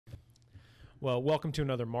Well, welcome to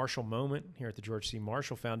another Marshall Moment here at the George C.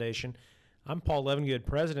 Marshall Foundation. I'm Paul Levengood,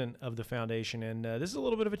 president of the foundation, and this is a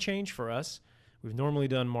little bit of a change for us. We've normally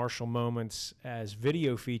done Marshall Moments as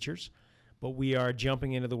video features, but we are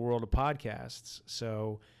jumping into the world of podcasts.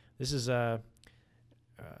 So this is, to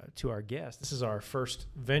our guest, this is our first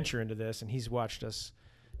venture into this, and he's watched us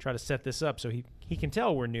try to set this up, so he can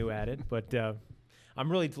tell we're new at it. But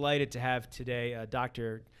I'm really delighted to have today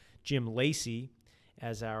Dr. Jim Lacey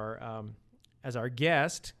as our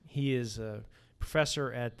guest. He is a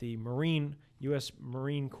professor at the U.S.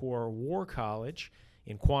 Marine Corps War College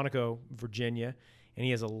in Quantico, Virginia, and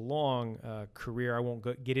he has a long career. I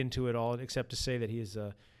won't get into it all except to say that he is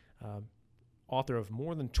a author of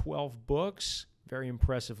more than 12 books, very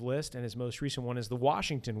impressive list, and his most recent one is The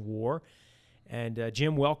Washington War. And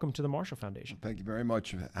Jim, welcome to the Marshall Foundation. Thank you very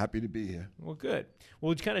much. Happy to be here. Well, good. Well,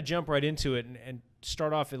 we'll kind of jump right into it and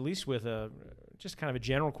start off at least with just kind of a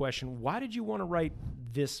general question. Why did you want to write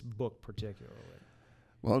this book particularly?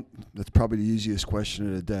 Well, that's probably the easiest question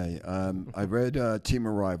of the day. I read Team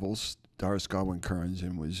of Rivals, Doris Godwin Kearns,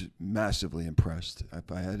 and was massively impressed.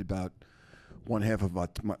 If I had about one half of my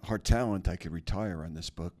hard talent, I could retire on this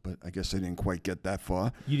book, but I guess I didn't quite get that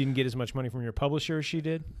far. You didn't get as much money from your publisher as she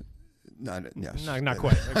did? Yes. Not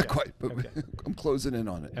quite. Okay. Not quite, but okay. I'm closing in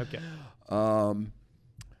on it. Okay.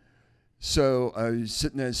 So I was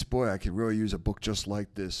sitting there and said, boy, I could really use a book just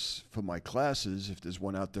like this for my classes if there's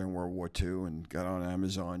one out there in World War II, and got on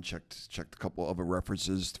Amazon, checked a couple other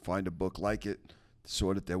references to find a book like it,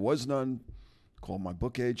 saw that there was none, called my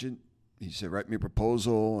book agent. He said, write me a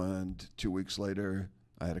proposal, and 2 weeks later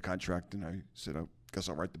I had a contract, and I said, I guess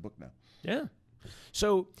I'll write the book now. Yeah.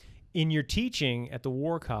 So in your teaching at the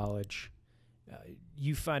War College,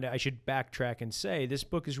 you find out, I should backtrack and say, this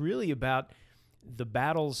book is really about the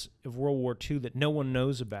battles of World War II that no one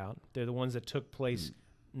knows about. They're the ones that took place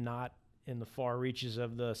not in the far reaches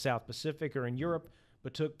of the South Pacific or in Europe,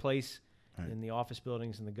 but took place in the office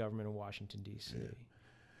buildings in the government of Washington, D.C.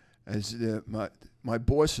 Yeah. As my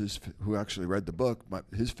bosses, who actually read the book,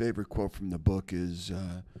 his favorite quote from the book is,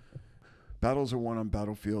 battles are won on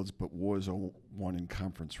battlefields, but wars are won in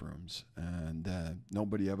conference rooms. And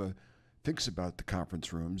nobody ever thinks about the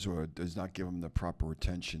conference rooms or does not give them the proper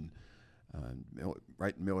attention.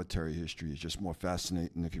 Writing military history is just more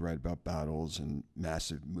fascinating if you write about battles and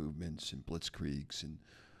massive movements and blitzkriegs and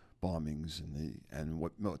bombings and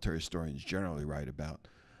what military historians generally write about.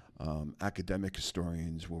 Academic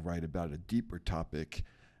historians will write about a deeper topic,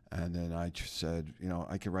 and then I just said,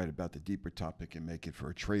 I can write about the deeper topic and make it for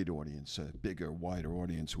a trade audience, a bigger, wider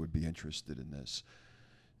audience who would be interested in this.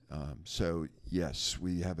 So yes,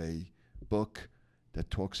 we have a book that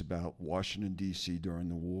talks about Washington, D.C. during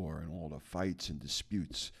the war and all the fights and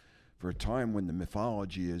disputes. For a time when the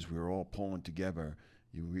mythology is we were all pulling together,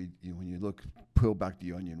 you read, when you peel back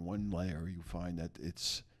the onion one layer, you find that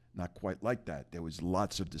it's not quite like that. There was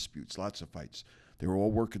lots of disputes, lots of fights. They were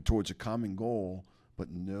all working towards a common goal, but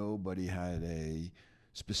nobody had a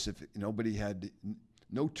specific,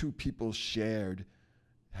 no two people shared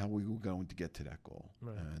how we were going to get to that goal.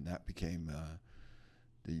 Right. And that became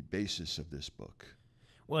the basis of this book.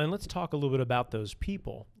 Well, and let's talk a little bit about those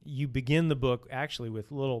people. You begin the book actually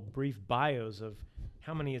with little brief bios of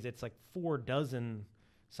how many is it? It's like 4 dozen.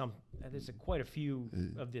 There's quite a few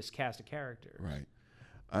of this cast of characters. Right.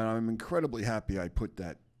 And I'm incredibly happy I put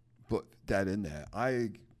that in there.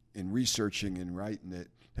 In researching and writing it,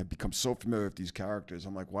 have become so familiar with these characters.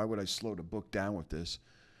 I'm like, why would I slow the book down with this?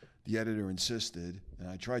 The editor insisted, and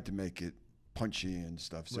I tried to make it punchy and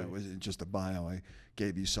stuff, so It wasn't just a bio. I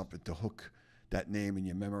gave you something to hook that name in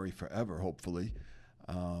your memory forever, hopefully.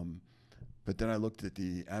 But then I looked at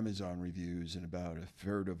the Amazon reviews, and about a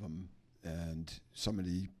third of them, and some of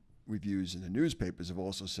the reviews in the newspapers have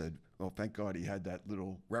also said, well, thank God he had that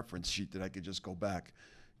little reference sheet that I could just go back,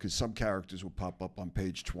 because some characters will pop up on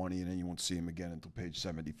page 20 and then you won't see them again until page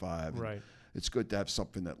 75. Right. It's good to have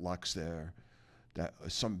something that locks there, that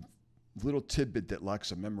some little tidbit that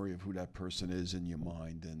locks a memory of who that person is in your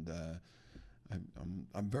mind. And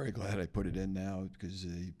I'm very glad I put it in now, because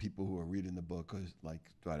the people who are reading the book was like,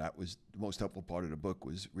 that was the most helpful part of the book,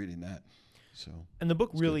 was reading that. So, and the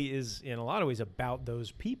book really is in a lot of ways about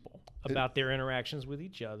those people, about their interactions with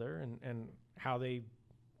each other and how they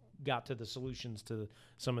got to the solutions to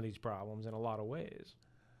some of these problems in a lot of ways.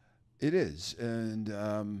 It is. And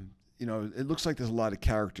it looks like there's a lot of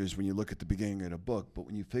characters when you look at the beginning of the book, but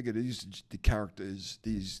when you figure these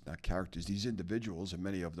individuals, and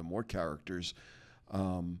many of them were characters,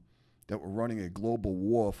 that were running a global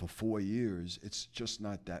war for 4 years, it's just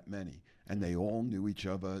not that many. And they all knew each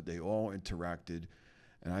other, they all interacted,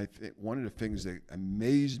 And I think one of the things that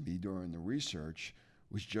amazed me during the research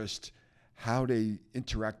was just how they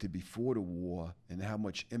interacted before the war and how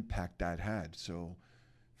much impact that had. So,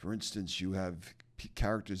 for instance, you have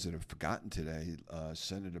characters that are forgotten today.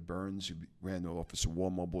 Senator Burns, who ran the Office of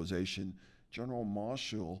War Mobilization. General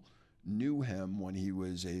Marshall knew him when he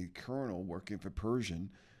was a colonel working for Pershing,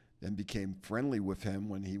 then became friendly with him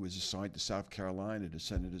when he was assigned to South Carolina, the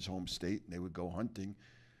senator's home state, and they would go hunting.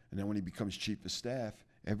 And then when he becomes chief of staff,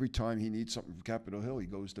 every time he needs something from Capitol Hill, he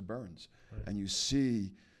goes to Burns. Right. And you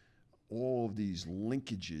see all of these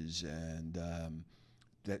linkages and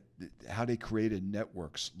how they created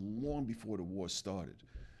networks long before the war started.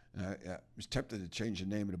 I was tempted to change the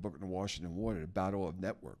name of the book in the Washington War to The Battle of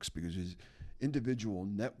Networks, because it's individual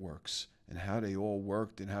networks and how they all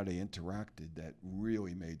worked and how they interacted that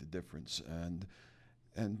really made the difference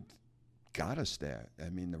and got us there. I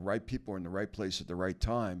mean, the right people are in the right place at the right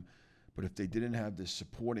time, but if they didn't have this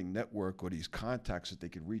supporting network or these contacts that they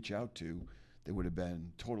could reach out to, they would have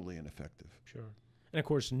been totally ineffective. Sure. And of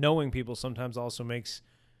course, knowing people sometimes also makes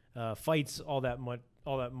fights all that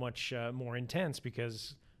much more intense,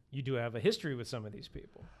 because you do have a history with some of these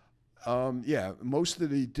people. Yeah, most of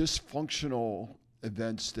the dysfunctional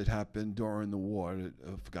events that happened during the war that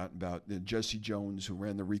I've forgotten about. Jesse Jones, who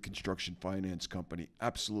ran the Reconstruction Finance Company,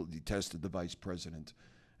 absolutely detested the vice president,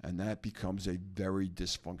 and that becomes a very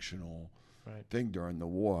dysfunctional thing during the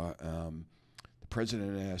war. The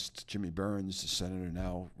president asked Jimmy Burns, the senator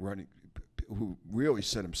now running, who really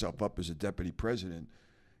set himself up as a deputy president,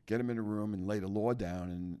 get him in a room and lay the law down,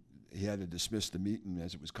 and he had to dismiss the meeting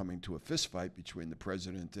as it was coming to a fist fight between the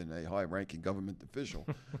president and a high-ranking government official,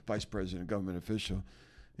 vice president government official.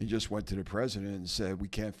 He just went to the president and said, "We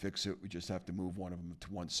can't fix it. We just have to move one of them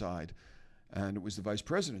to one side." And it was the vice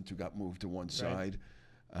president who got moved to one side.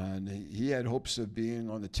 And he had hopes of being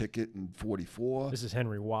on the ticket in 44. This is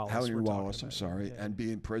Henry Wallace. Henry Wallace, I'm sorry, and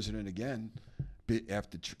being president again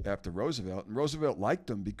after Roosevelt. And Roosevelt liked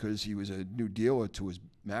him because he was a New Dealer to his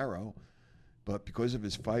marrow. But because of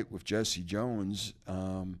his fight with Jesse Jones,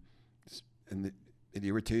 it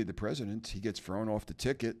irritated the president, he gets thrown off the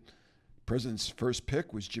ticket. The president's first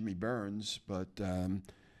pick was Jimmy Burns, but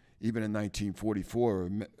even in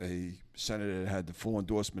 1944, a senator that had the full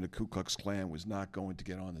endorsement of Ku Klux Klan was not going to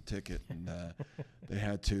get on the ticket, and they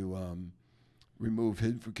had to remove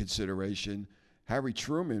him from consideration. Harry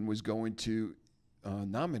Truman was going to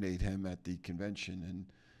nominate him at the convention, and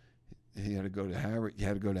he had to go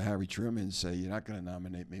to Harry Truman and say, "You're not going to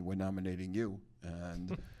nominate me. We're nominating you."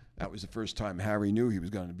 And that was the first time Harry knew he was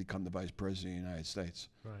going to become the vice president of the United States.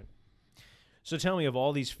 Right. So tell me, of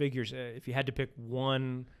all these figures, if you had to pick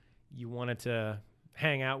one you wanted to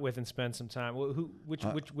hang out with and spend some time, which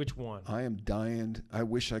one? I am dying. I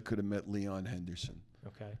wish I could have met Leon Henderson.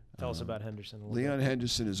 Okay. Tell us about Henderson a little Leon bit.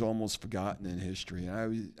 Henderson is almost forgotten in history.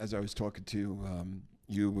 And as I was talking to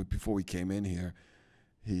you before we came in here,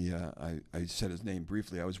 I said his name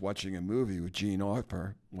briefly. I was watching a movie with Jean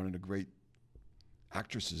Arthur, one of the great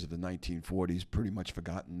actresses of the 1940s, pretty much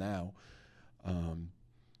forgotten now.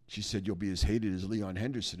 She said, "You'll be as hated as Leon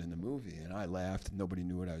Henderson in the movie." And I laughed, and nobody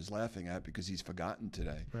knew what I was laughing at because he's forgotten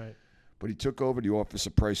today. Right. But he took over the Office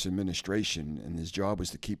of Price Administration, and his job was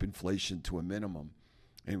to keep inflation to a minimum.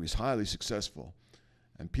 And he was highly successful.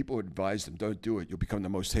 And people advised him, "Don't do it. You'll become the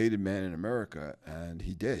most hated man in America." And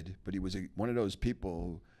he did. But he was one of those people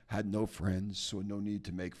who had no friends, saw no need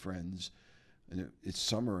to make friends. And it's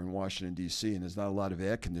summer in Washington, D.C., and there's not a lot of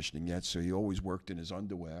air conditioning yet, so he always worked in his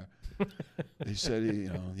underwear. He said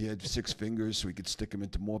he had 6 fingers, so he could stick them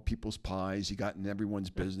into more people's pies. He got in everyone's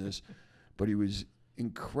business. But he was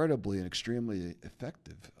incredibly and extremely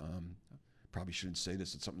effective. Probably shouldn't say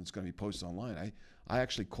this. It's something that's going to be posted online. I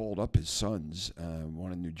actually called up his sons,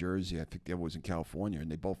 one in New Jersey, I think the other was in California, and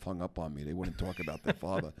they both hung up on me. They wouldn't talk about their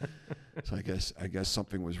father. So I guess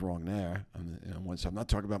something was wrong there. Once I'm not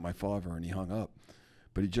talking about my father, and he hung up.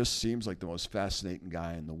 But he just seems like the most fascinating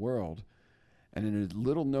guy in the world. And in a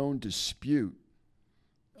little-known dispute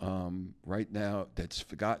right now that's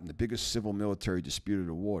forgotten, the biggest civil-military dispute of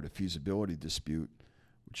the war, the feasibility dispute,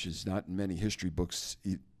 which is not in many history books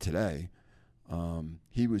today,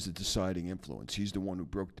 he was the deciding influence. He's the one who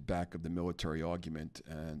broke the back of the military argument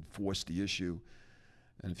and forced the issue.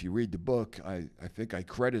 And if you read the book, I think I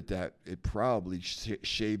credit that it probably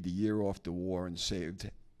shaved a year off the war and saved,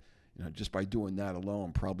 just by doing that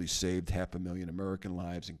alone, probably saved 500,000 American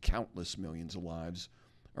lives and countless millions of lives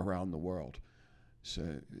around the world.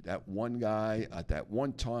 So that one guy at that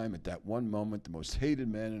one time, at that one moment, the most hated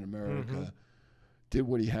man in America, did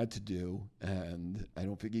what he had to do, and I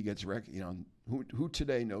don't think he gets who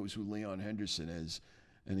today knows who Leon Henderson is,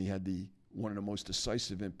 and he had the one of the most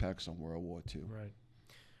decisive impacts on World War II. Right.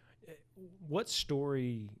 What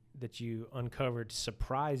story that you uncovered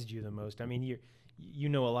surprised you the most? I mean, you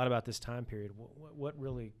know a lot about this time period. What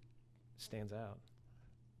really stands out?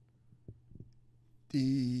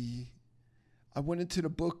 I went into the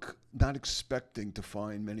book not expecting to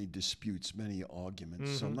find many disputes, many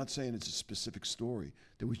arguments. So I'm not saying it's a specific story.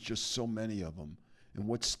 There was just so many of them. And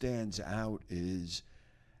what stands out is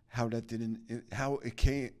how it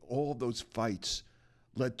came, all of those fights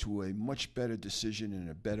led to a much better decision and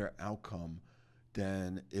a better outcome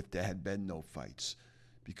than if there had been no fights.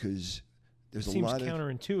 Because there's a lot of... Seems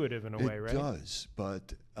counterintuitive in a way, right? It does,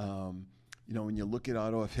 but... you know, when you look at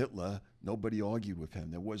Adolf Hitler, nobody argued with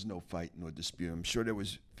him. There was no fight nor dispute. I'm sure there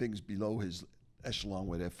was things below his echelon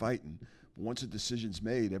where they're fighting. But once a decision's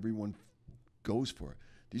made, everyone goes for it.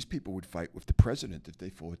 These people would fight with the president if they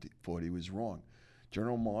thought he was wrong.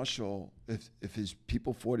 General Marshall, if his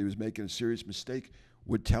people thought he was making a serious mistake,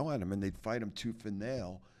 would tell on him, and they'd fight him tooth and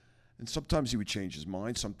nail. And sometimes he would change his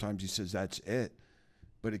mind. Sometimes he says, that's it.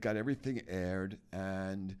 But it got everything aired,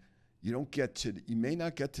 and you may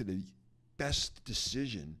not get to the best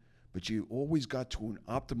decision, but you always got to an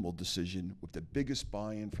optimal decision with the biggest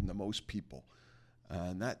buy-in from the most people.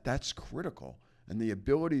 And that's critical. And the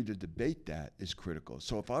ability to debate that is critical.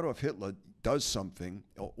 So if Adolf Hitler does something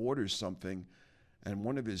or orders something and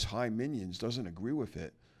one of his high minions doesn't agree with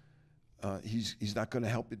it, he's not going to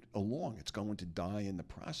help it along. It's going to die in the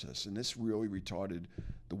process. And this really retarded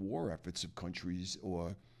the war efforts of countries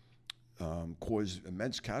or caused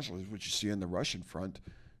immense casualties, which you see on the Russian front,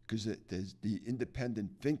 because the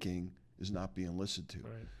independent thinking is not being listened to.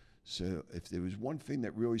 Right. So if there was one thing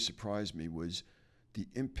that really surprised me was the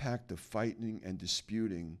impact of fighting and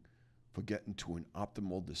disputing for getting to an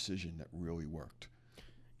optimal decision that really worked.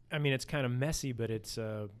 I mean, it's kind of messy, but it's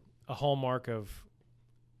a hallmark of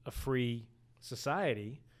a free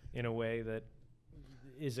society in a way that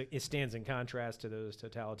it stands in contrast to those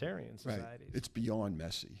totalitarian societies. Right. It's beyond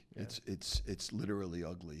messy. Yeah. It's literally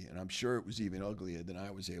ugly, and I'm sure it was even uglier than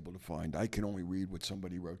I was able to find. I can only read what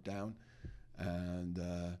somebody wrote down, and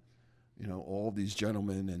you know, all these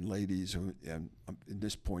gentlemen and ladies who, and in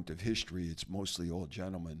this point of history, it's mostly all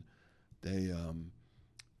gentlemen.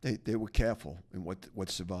 They were careful in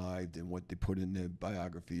what survived and what they put in their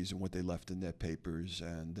biographies and what they left in their papers.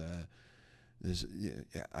 And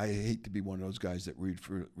I hate to be one of those guys that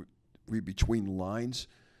read between the lines.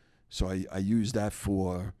 So I use that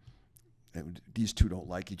for, these two don't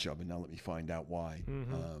like each other. Now let me find out why.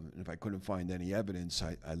 Mm-hmm. And if I couldn't find any evidence,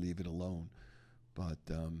 I leave it alone. But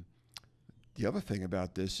the other thing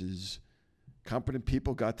about this is competent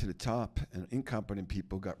people got to the top and incompetent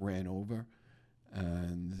people got ran over.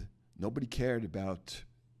 And nobody cared about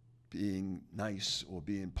being nice or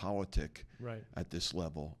being politic right. at this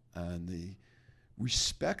level. And the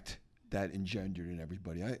respect that engendered in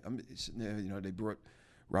everybody. I'm sitting there, you know, they brought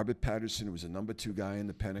Robert Patterson, who was a number 2 guy in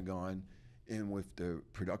the Pentagon, in with the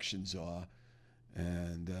production czar.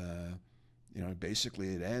 And, you know, basically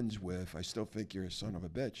it ends with, I still think you're a son of a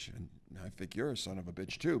bitch. And I think you're a son of a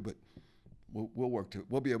bitch too, but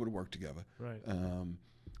we'll be able to work together. Right.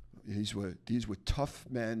 These were tough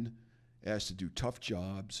men asked to do tough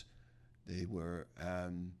jobs. They were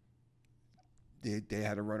they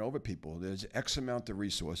had to run over people. There's X amount of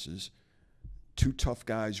resources. 2 tough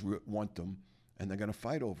guys want them, and they're going to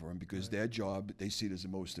fight over them because right. their job they see it as the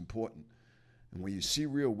most important. And when you see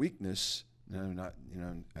real weakness, I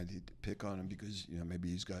need to pick on him because maybe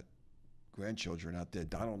he's got grandchildren out there.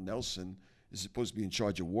 Donald Nelson is supposed to be in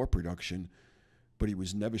charge of war production, but he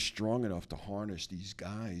was never strong enough to harness these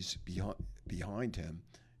guys behind him,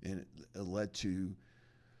 and it led to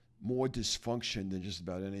more dysfunction than just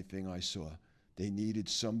about anything I saw. They needed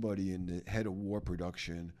somebody in the head of war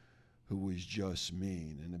production who was just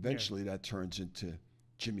mean, and eventually that turns into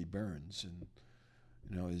Jimmy Burns.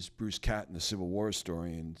 And as Bruce Catton, the Civil War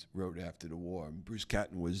historian, wrote after the war. And Bruce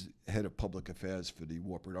Catton was head of public affairs for the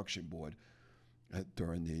War Production Board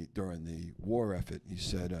during the war effort. He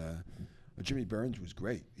said, Jimmy Burns was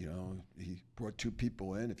great. He brought 2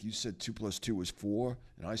 people in. If you said 2 + 2 was 4,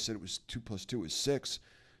 and I said it was 2 + 2 was 6,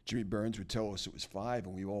 Jimmy Burns would tell us it was 5,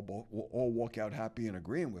 and we all walk out happy and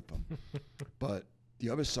agreeing with him. But the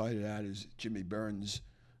other side of that is Jimmy Burns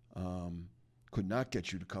could not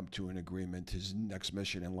get you to come to an agreement. His next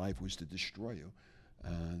mission in life was to destroy you,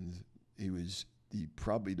 and he was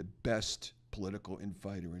probably the best political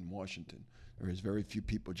infighter in Washington. There is very few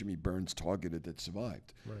people Jimmy Burns targeted that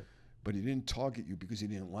survived. Right. But he didn't target you because he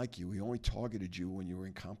didn't like you. He only targeted you when you were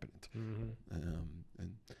incompetent. Mm-hmm.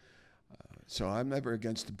 So I'm never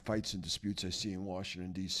against the fights and disputes I see in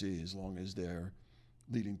Washington, D.C., as long as they're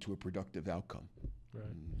leading to a productive outcome. Right.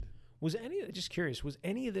 Was just curious, was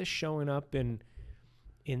any of this showing up in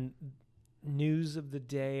news of the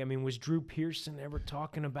day? I mean, was Drew Pearson ever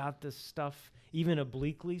talking about this stuff, even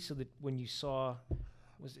obliquely, so that when you saw,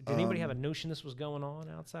 did anybody have a notion this was going on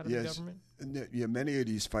outside of the government? Yeah, many of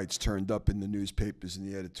these fights turned up in the newspapers and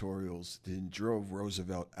the editorials and drove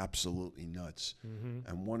Roosevelt absolutely nuts. Mm-hmm.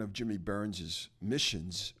 And one of Jimmy Burns's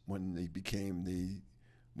missions when he became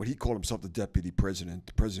what he called himself the deputy president,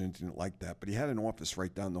 the president didn't like that, but he had an office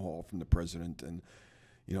right down the hall from the president, and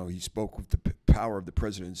he spoke with the power of the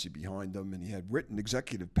presidency behind him, and he had written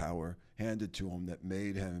executive power handed to him that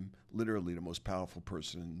made him literally the most powerful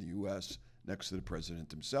person in the U.S. next to the president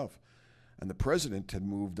himself. And the president had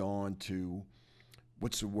moved on to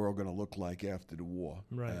what's the world going to look like after the war.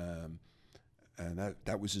 Right. And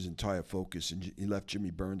that was his entire focus, and he left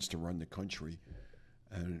Jimmy Burns to run the country.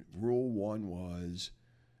 And rule one was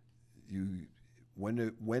when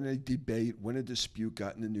a dispute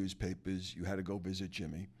got in the newspapers, you had to go visit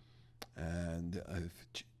Jimmy. And if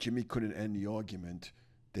Jimmy couldn't end the argument,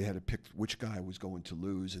 they had to pick which guy was going to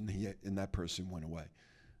lose, and that person went away.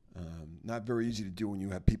 Not very easy to do when you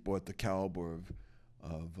have people at the caliber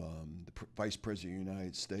of the Vice President of the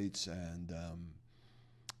United States and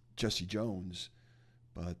Jesse Jones.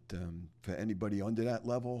 But for anybody under that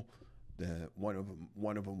level, one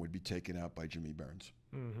of them would be taken out by Jimmy Burns.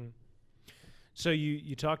 Mm-hmm. So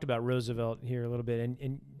you talked about Roosevelt here a little bit,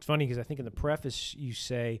 and it's funny because I think in the preface you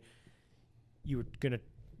say you were going to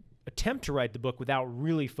attempt to write the book without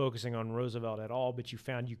really focusing on Roosevelt at all, but you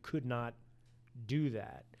found you could not do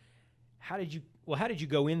that. How did you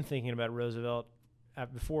go in thinking about Roosevelt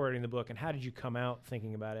before writing the book, and how did you come out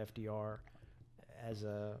thinking about FDR as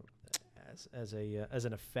an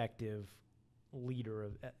effective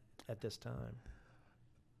leader at this time?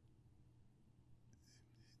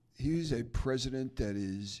 He's a president that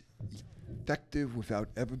is effective without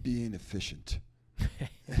ever being efficient.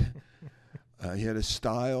 He had a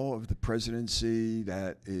style of the presidency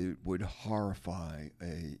that it would horrify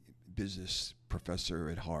a business professor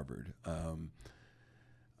at Harvard.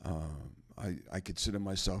 I consider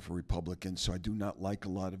myself a Republican, so I do not like a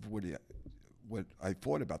lot of what I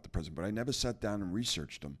thought about the president, but I never sat down and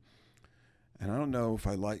researched him. And I don't know if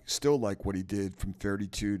I still like what he did from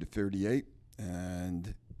 32 to 38,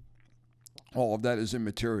 and all of that is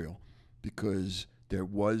immaterial because there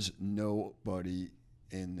was nobody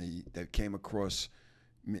that I came across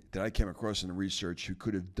in the research who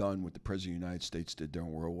could have done what the President of the United States did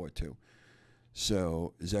during World War II.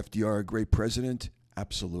 So is FDR a great president?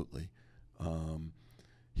 Absolutely.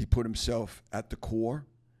 He put himself at the core.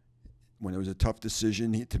 When there was a tough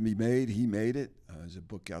decision to be made, he made it. There's a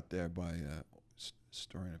book out there by a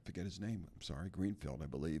historian, I forget his name, I'm sorry, Greenfield, I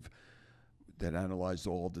believe, that analyzed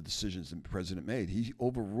all the decisions the president made. He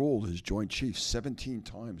overruled his Joint Chiefs 17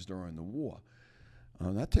 times during the war.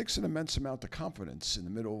 That takes an immense amount of confidence in the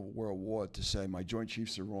middle of World War to say, my Joint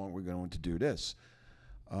Chiefs are wrong, we're going to do this.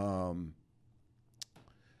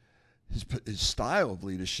 His style of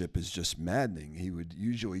leadership is just maddening. He would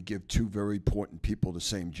usually give two very important people the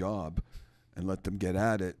same job and let them get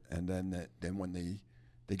at it, and then when they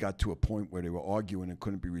got to a point where they were arguing and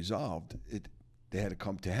couldn't be resolved, they had to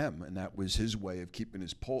come to him, and that was his way of keeping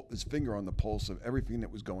his finger on the pulse of everything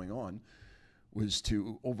that was going on, was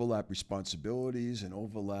to overlap responsibilities and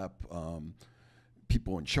overlap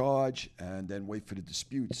people in charge, and then wait for the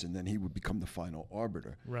disputes, and then he would become the final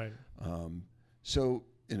arbiter. Right. So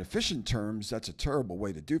in efficient terms, that's a terrible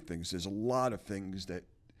way to do things. There's a lot of things that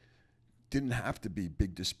didn't have to be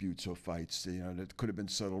big disputes or fights, that could have been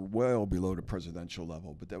settled well below the presidential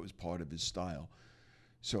level, but that was part of his style.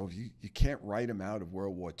 So if you can't write him out of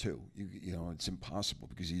World War II. It's impossible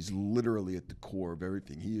because he's literally at the core of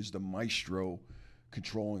everything. He is the maestro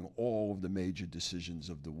controlling all of the major decisions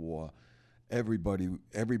of the war. Everybody,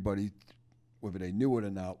 whether they knew it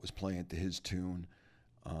or not, was playing to his tune.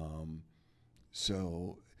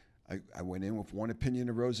 So I went in with one opinion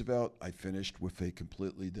of Roosevelt. I finished with a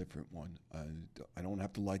completely different one. I don't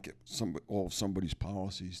have to like all of somebody's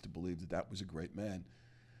policies to believe that was a great man.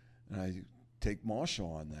 And I take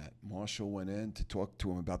Marshall on that. Marshall went in to talk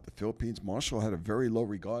to him about the Philippines. Marshall had a very low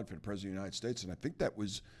regard for the President of the United States, and I think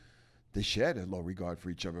they shared a low regard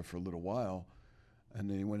for each other for a little while. And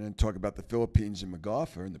then he went in and talked about the Philippines and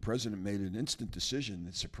MacArthur, and the President made an instant decision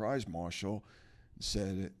that surprised Marshall.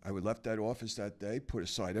 Said, I would left that office that day, put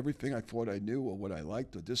aside everything I thought I knew or what I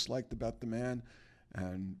liked or disliked about the man,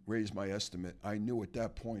 and raised my estimate. I knew at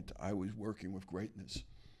that point I was working with greatness.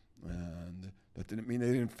 And that didn't mean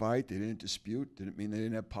they didn't fight, they didn't dispute, didn't mean they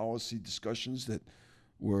didn't have policy discussions that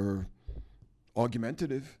were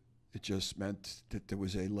argumentative. It just meant that there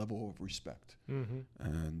was a level of respect.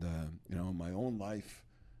 And, you know, in my own life,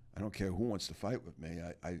 I don't care who wants to fight with me.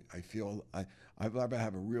 I feel I'd rather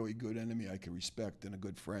have a really good enemy I can respect than a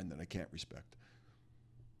good friend that I can't respect.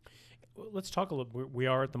 Well, let's talk a little. We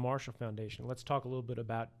are at the Marshall Foundation. Let's talk a little bit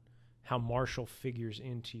about how Marshall figures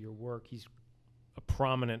into your work. He's a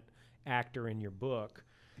prominent actor in your book.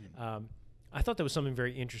 I thought that was something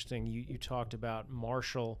very interesting. You talked about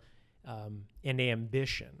Marshall and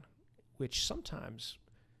ambition, which sometimes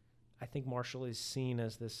I think Marshall is seen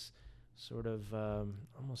as this sort of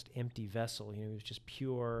almost empty vessel. You know, he was just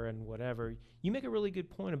pure and whatever. You make a really good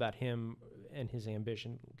point about him and his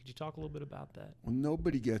ambition. Could you talk a little bit about that? Well,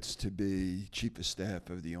 nobody gets to be chief of staff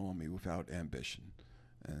of the Army without ambition.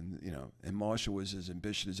 And, you know, and Marshall was as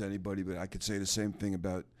ambitious as anybody, but I could say the same thing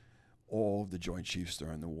about all of the Joint Chiefs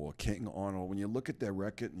during the war. King, Arnold, when you look at their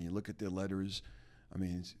record and you look at their letters, I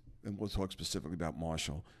mean, and we'll talk specifically about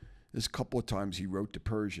Marshall, there's a couple of times he wrote to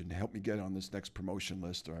Pershing, help me get on this next promotion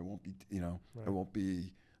list, or I won't be, you know, right.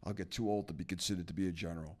 I'll get too old to be considered to be a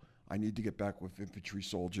general. I need to get back with infantry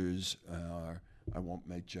soldiers, I won't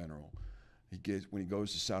make general. When he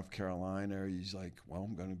goes to South Carolina, he's like, well,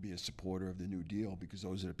 I'm going to be a supporter of the New Deal because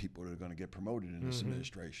those are the people that are going to get promoted in this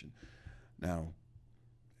administration. Now,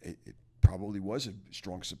 it probably was a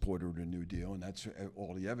strong supporter of the New Deal, and that's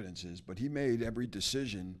all the evidence is, but he made every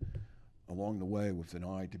decision along the way with an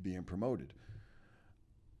eye to being promoted.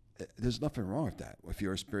 There's nothing wrong with that if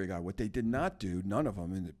you're a spirit guy. What they did not do, none of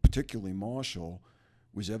them, and particularly Marshall,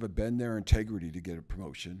 was ever bend their integrity to get a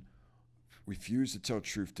promotion, refuse to tell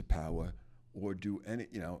truth to power, or do any,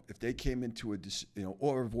 you know, if they came into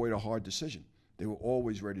or avoid a hard decision. They were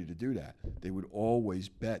always ready to do that. They would always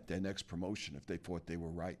bet their next promotion if they thought they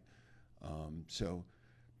were right. So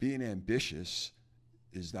being ambitious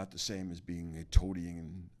is not the same as being a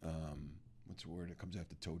toadying, what's the word that comes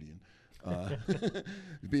after toadying?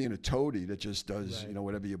 Being a toady that just does, you know,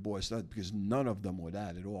 whatever your boss does, because none of them were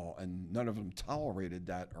that at all, and none of them tolerated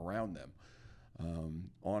that around them.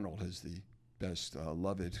 Arnold is the best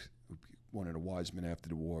Lovett, one of the wise men after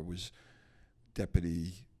the war, was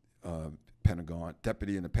deputy in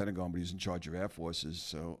the Pentagon, but he's in charge of Air Forces.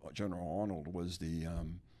 So General Arnold was the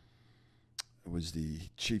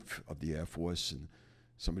chief of the Air Force, and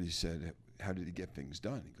somebody said, how did he get things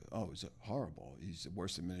done? He goes, oh, it was horrible. He's the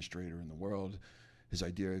worst administrator in the world. His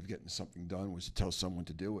idea of getting something done was to tell someone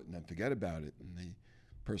to do it and then forget about it. And the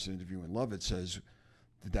person interviewing Lovett says,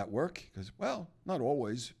 did that work? He goes, well, not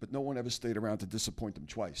always, but no one ever stayed around to disappoint them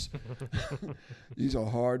twice. These are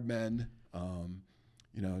hard men.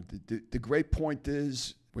 You know, the great point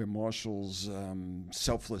is where Marshall's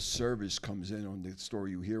selfless service comes in on the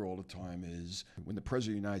story you hear all the time is when the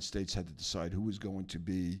President of the United States had to decide who was going to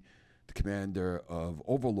be the commander of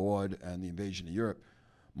Overlord and the invasion of Europe,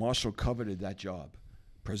 Marshall coveted that job.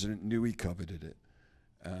 The President knew he coveted it.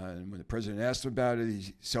 And when the President asked him about it,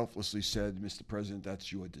 he selflessly said, Mr. President,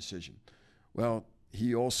 that's your decision. Well,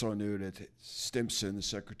 he also knew that Stimson, the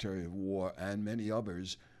Secretary of War, and many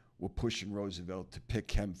others were pushing Roosevelt to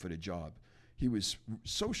pick him for the job. He was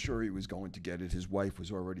so sure he was going to get it. His wife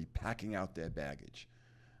was already packing out their baggage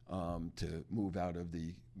to move out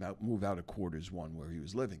of quarters one where he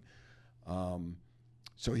was living.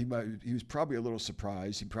 So he was probably a little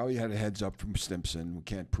surprised. He probably had a heads up from Stimson. We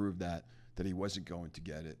can't prove that he wasn't going to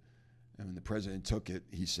get it. And when the President took it,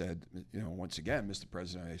 he said, you know, once again, Mr.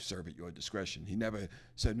 President, I serve at your discretion. He never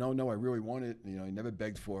said, no, I really want it. You know, he never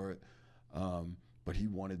begged for it. But he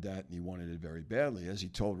wanted that, and he wanted it very badly. As he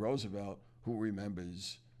told Roosevelt, who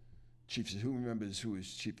remembers who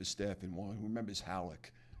was chief of staff in one? Who remembers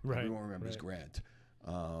Halleck? Right. Everyone remembers Grant.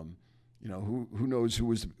 You know, who knows who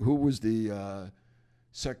was the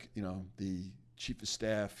the chief of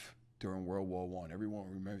staff during World War I?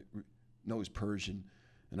 Everyone knows Pershing,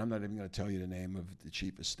 and I'm not even going to tell you the name of the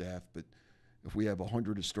chief of staff, but if we have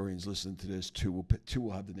 100 historians listening to this, two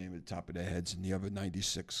will have the name at the top of their heads, and the other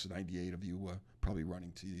 96, 98 of you are probably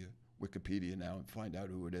running to your Wikipedia now and find out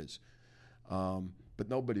who it is. But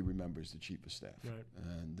nobody remembers the chief of staff. Right.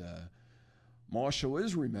 And Marshall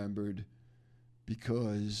is remembered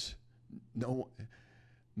because no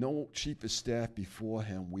chief of staff before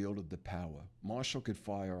him wielded the power. Marshall could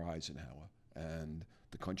fire Eisenhower, and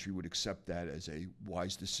the country would accept that as a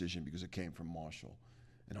wise decision because it came from Marshall.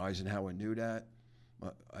 And Eisenhower knew that.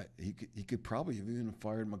 He could probably have even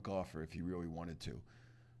fired MacArthur if he really wanted to.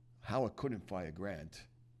 Howard couldn't fire Grant.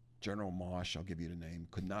 General Marsh, I'll give you the name,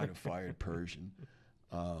 could not have fired Pershing.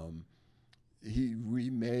 He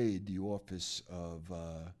remade the office of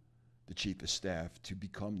the chief of staff to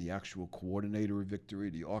become the actual coordinator of victory,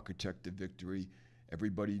 the architect of victory,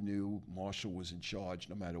 Everybody knew Marshall was in charge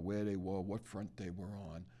no matter where they were, what front they were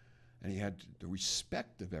on, and he had the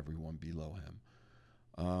respect of everyone below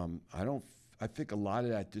him. I think a lot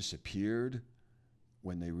of that disappeared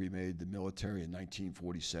when they remade the military in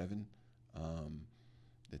 1947.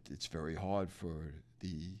 It's very hard for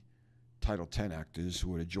the Title X actors,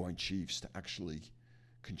 who are the Joint Chiefs, to actually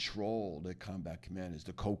control the combat commanders,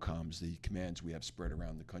 the COCOMs, the commands we have spread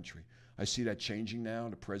around the country. I see that changing now.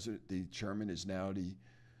 The chairman is now the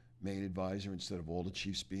main advisor instead of all the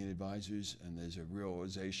chiefs being advisors, and there's a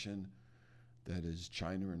realization that as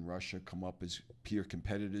China and Russia come up as peer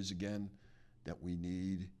competitors again, that we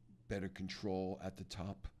need better control at the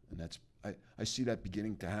top, and I see that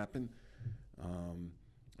beginning to happen.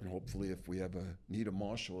 And hopefully, if we ever need a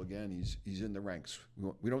marshal again, he's in the ranks.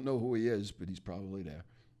 We don't know who he is, but he's probably there.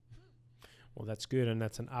 Well, that's good, and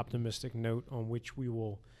that's an optimistic note on which we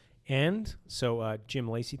will end. So, Jim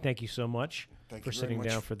Lacey, thank you so much for sitting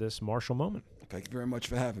down for this Marshall moment. Thank you very much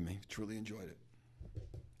for having me. Truly enjoyed it.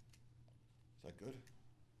 Is that good?